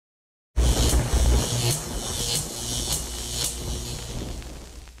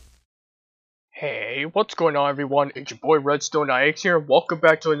Hey, what's going on everyone? It's your boy Redstone9X here. Welcome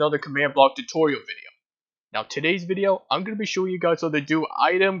back to another command block tutorial video. Now today's video, I'm going to be showing you guys how to do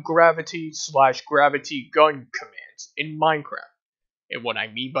item gravity / gravity gun commands in Minecraft. And what I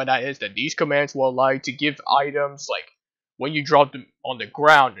mean by that is that these commands will allow you to give items like when you drop them on the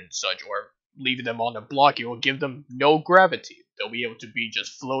ground and such, or leave them on a block, it will give them no gravity. They'll be able to be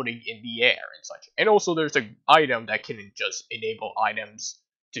just floating in the air and such. And also there's an item that can just enable items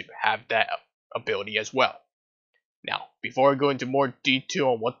to have that ability as well. Now, before I go into more detail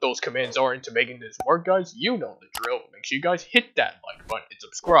on what those commands are into making this work, guys, you know the drill. Make sure you guys hit that like button and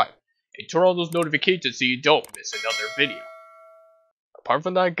subscribe. And turn on those notifications so you don't miss another video. Apart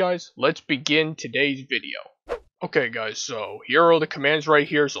from that, guys, let's begin today's video. Okay, guys, so here are the commands right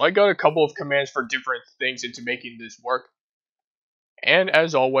here. So I got a couple of commands for different things into making this work. And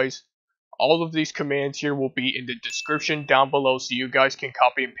as always, all of these commands here will be in the description down below so you guys can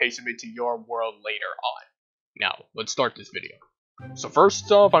copy and paste them into your world later on. Now, let's start this video. So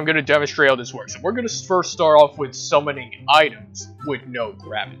first off, I'm going to demonstrate how this works. So we're going to first start off with summoning items with no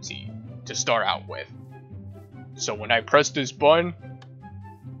gravity to start out with. So when I press this button,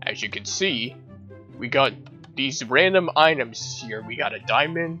 as you can see, we got these random items here. We got a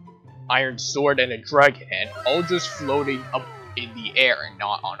diamond, iron sword, and a dragon head, all just floating up in the air and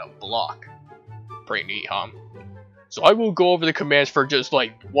not on a block. Pretty neat, huh? So I will go over the commands for just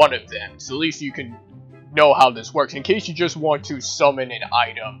like one of them, so at least you can know how this works in case you just want to summon an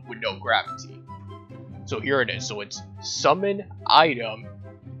item with no gravity. So here it is. So it's summon item,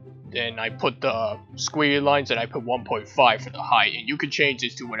 then I put the squiggly lines and I put 1.5 for the height, and you can change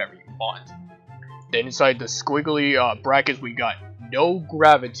this to whatever you want. Then inside the squiggly brackets we got no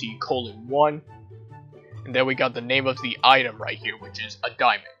gravity : 1. And then we got the name of the item right here, which is a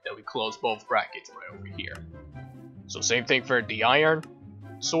diamond. Then we close both brackets right over here. So same thing for the iron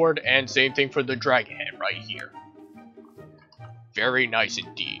sword, and same thing for the dragon head right here. Very nice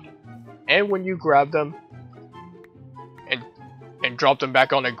indeed. And when you grab them and drop them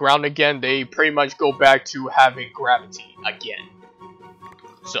back on the ground again, they pretty much go back to having gravity again.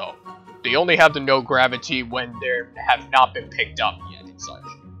 So they only have the no gravity when they have not been picked up yet and such.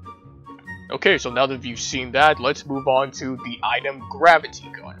 Okay, so now that you've seen that, let's move on to the item gravity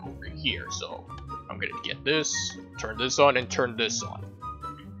gun over here. So I'm gonna get this, turn this on, and turn this on.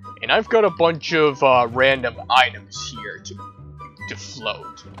 And I've got a bunch of random items here to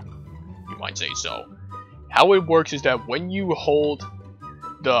float, you might say so. How it works is that when you hold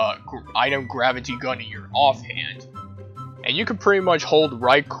the item gravity gun in your offhand, and you can pretty much hold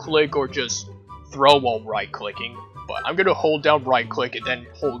right click or just throw while right clicking. But I'm going to hold down right click and then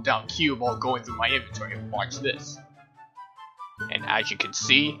hold down Q while going through my inventory, and watch this. And as you can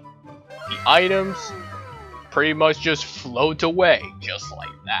see, the items pretty much just float away, just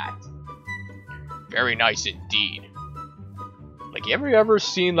like that. Very nice indeed. Like, have you ever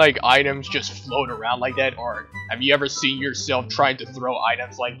seen like items just float around like that, or have you ever seen yourself trying to throw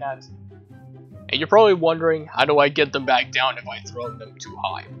items like that? And you're probably wondering, how do I get them back down if I throw them too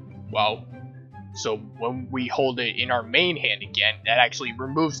high? Well, so when we hold it in our main hand again, that actually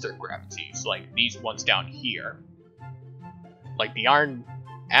removes their gravities, like these ones down here. Like the iron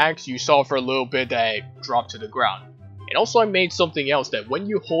axe you saw for a little bit that it dropped to the ground. And also I made something else that when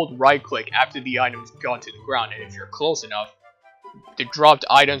you hold right click after the item's gone to the ground, and if you're close enough, the dropped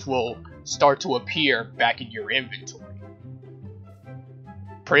items will start to appear back in your inventory.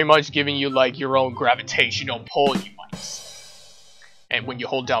 Pretty much giving you like your own gravitational pull, you might say. And when you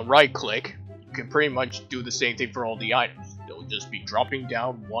hold down right click, you can pretty much do the same thing for all the items. They'll just be dropping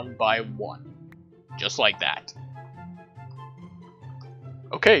down one by one. Just like that.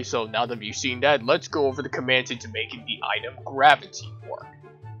 Okay, so now that you've seen that, let's go over the commands into making the item gravity work.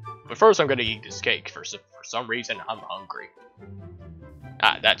 But first I'm going to eat this cake. For some reason, I'm hungry.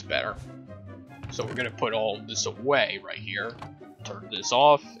 Ah, that's better. So we're going to put all this away right here. Turn this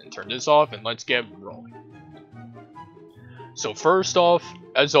off, and let's get rolling. So first off,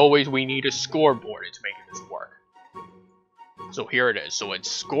 as always, we need a scoreboard into making this work. So here it is. So it's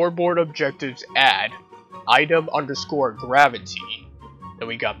scoreboard objectives add item _ gravity. Then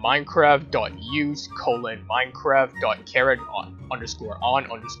we got minecraft.used : minecraft.caret _on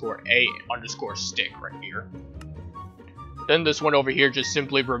 _ a stick right here. Then this one over here just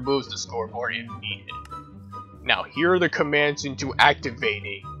simply removes the scoreboard if needed. Now here are the commands into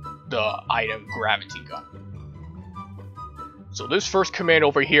activating the item gravity gun. So this first command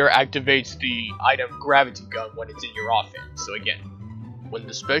over here activates the item gravity gun when it's in your offhand. So again, when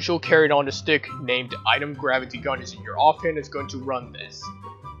the special carried on the stick named item gravity gun is in your offhand, it's going to run this.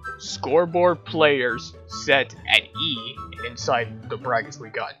 scoreboard players set at E, and inside the brackets we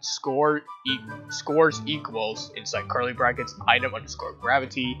got scores equals, inside curly brackets, item underscore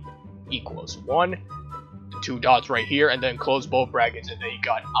gravity equals 1, the 2 dots right here, and then close both brackets, and then you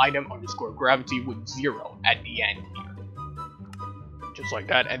got item underscore gravity with 0 at the end here. Just like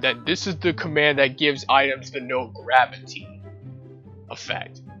that, and then this is the command that gives items the no gravity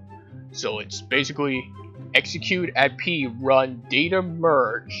effect. So it's basically execute at P, run data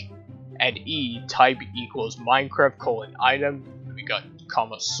merge at E, type equals minecraft : item, we got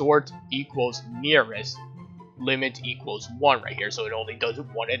comma sort equals nearest, limit equals 1 right here, so it only does it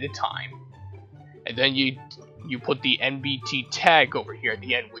one at a time. And then you put the NBT tag over here at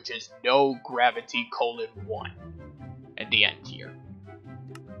the end, which is NoGravity : 1 at the end here.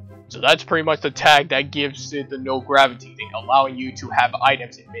 So that's pretty much the tag that gives it the no gravity thing, allowing you to have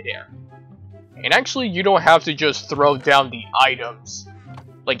items in midair. And actually, you don't have to just throw down the items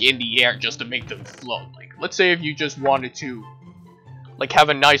like in the air just to make them float. Like, let's say if you just wanted to like have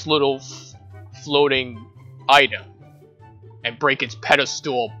a nice little floating item and break its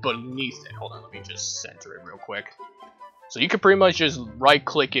pedestal beneath it. Hold on, let me just center it real quick. So you can pretty much just right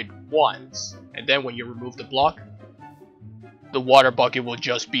click it once, and then when you remove the block, the water bucket will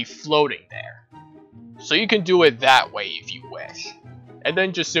just be floating there. So you can do it that way if you wish. And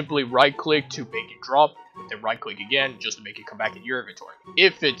then just simply right click to make it drop, then right click again just to make it come back in your inventory.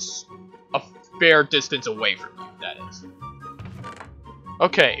 If it's a fair distance away from you, that is.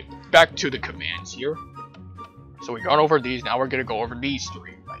 Okay, back to the commands here. So we've gone over these, now we're gonna go over these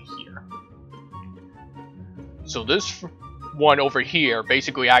 3 right here. So this one over here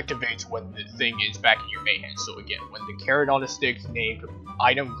basically activates when the thing is back in your main hand. So again, when the carrot on the stick named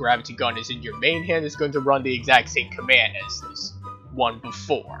item gravity gun is in your main hand, it's going to run the exact same command as this one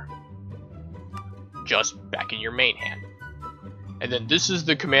before, just back in your main hand. And then this is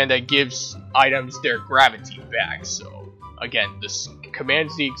the command that gives items their gravity back. So again, this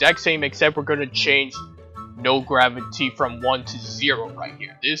command's the exact same, except we're going to change no gravity from 1 to 0 right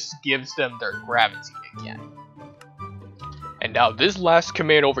here. This gives them their gravity again. And now this last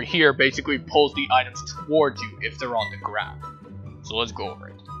command over here basically pulls the items towards you if they're on the ground. So let's go over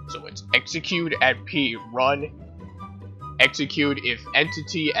it. So it's execute at P, run, execute if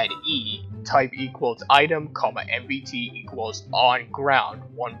entity at E, type equals item, comma NBT equals on ground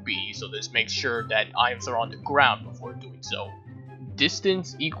 1B. So this makes sure that items are on the ground before doing so.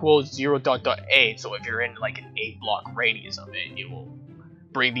 Distance equals 0.8. So if you're in like an 8 block radius of it, it will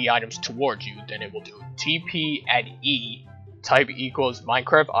bring the items towards you. Then it will do TP at E, type equals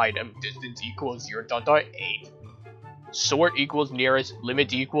Minecraft item, distance equals 0.8, sort equals nearest,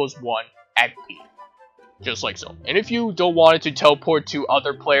 limit equals 1 at P. Just like so. And if you don't want it to teleport to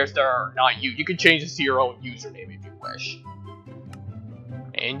other players that are not you, you can change this to your own username if you wish.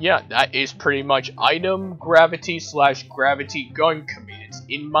 And yeah, that is pretty much item gravity / gravity gun commands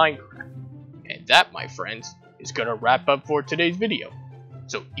in Minecraft. And that, my friends, is gonna wrap up for today's video.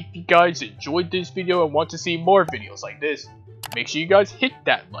 So if you guys enjoyed this video and want to see more videos like this, make sure you guys hit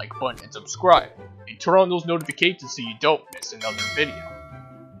that like button and subscribe, and turn on those notifications so you don't miss another video.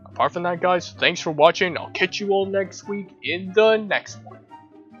 Apart from that, guys, thanks for watching. I'll catch you all next week in the next one.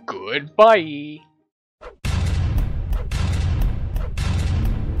 Goodbye!